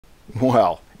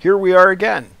Well, here we are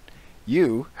again.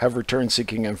 You have returned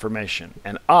seeking information,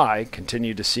 and I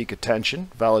continue to seek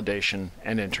attention, validation,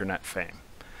 and internet fame.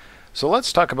 So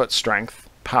let's talk about strength,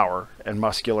 power, and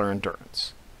muscular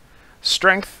endurance.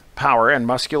 Strength, power, and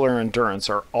muscular endurance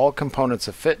are all components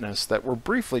of fitness that were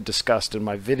briefly discussed in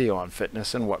my video on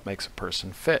fitness and what makes a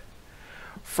person fit.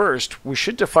 First, we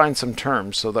should define some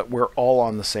terms so that we're all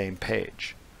on the same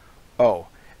page. Oh,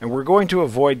 and we're going to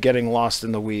avoid getting lost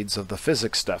in the weeds of the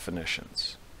physics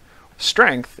definitions.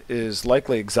 Strength is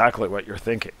likely exactly what you're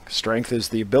thinking. Strength is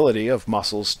the ability of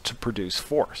muscles to produce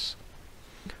force.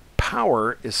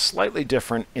 Power is slightly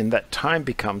different in that time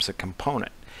becomes a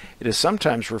component. It is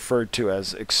sometimes referred to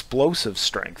as explosive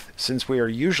strength, since we are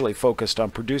usually focused on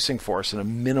producing force in a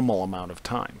minimal amount of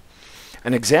time.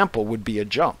 An example would be a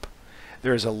jump.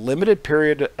 There is a limited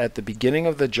period at the beginning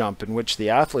of the jump in which the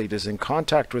athlete is in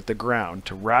contact with the ground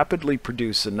to rapidly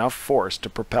produce enough force to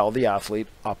propel the athlete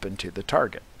up into the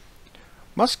target.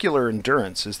 Muscular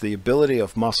endurance is the ability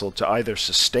of muscle to either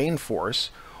sustain force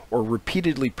or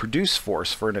repeatedly produce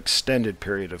force for an extended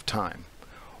period of time.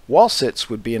 Wall sits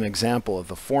would be an example of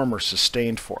the former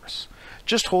sustained force.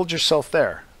 Just hold yourself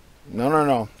there.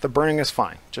 No, the burning is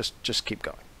fine. Just keep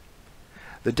going.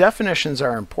 The definitions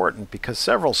are important because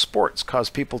several sports cause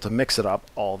people to mix it up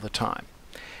all the time.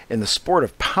 In the sport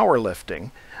of powerlifting,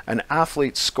 an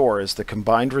athlete's score is the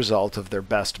combined result of their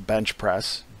best bench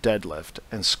press, deadlift,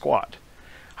 and squat.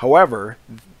 However,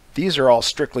 these are all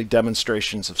strictly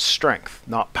demonstrations of strength,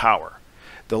 not power.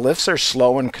 The lifts are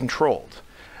slow and controlled.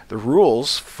 The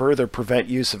rules further prevent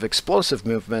use of explosive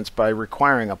movements by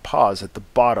requiring a pause at the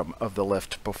bottom of the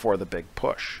lift before the big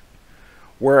push.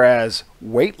 Whereas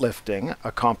weightlifting,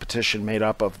 a competition made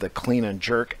up of the clean and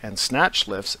jerk and snatch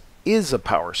lifts, is a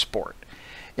power sport.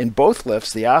 In both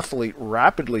lifts, the athlete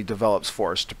rapidly develops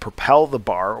force to propel the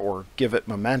bar or give it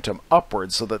momentum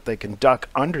upwards so that they can duck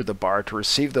under the bar to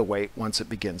receive the weight once it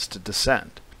begins to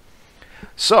descend.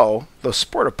 So, the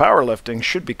sport of powerlifting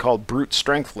should be called brute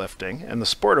strength lifting, and the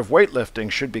sport of weightlifting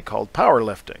should be called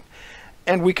powerlifting.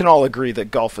 And we can all agree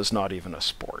that golf is not even a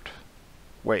sport.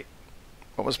 Wait,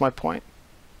 what was my point?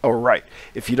 Oh, right.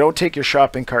 If you don't take your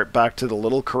shopping cart back to the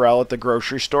little corral at the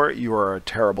grocery store, you are a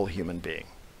terrible human being.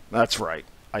 That's right.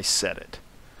 I said it.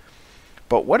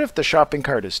 But what if the shopping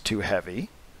cart is too heavy,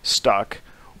 stuck,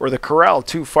 or the corral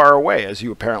too far away, as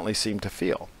you apparently seem to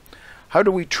feel? How do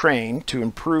we train to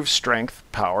improve strength,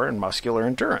 power, and muscular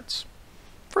endurance?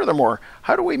 Furthermore,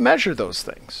 how do we measure those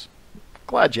things?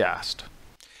 Glad you asked.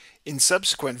 In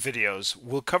subsequent videos,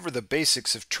 we'll cover the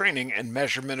basics of training and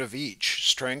measurement of each,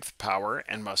 strength, power,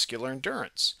 and muscular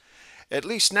endurance. At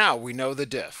least now we know the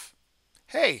diff.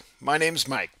 Hey, my name's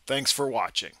Mike. Thanks for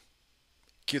watching.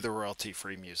 Cue the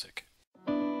royalty-free music.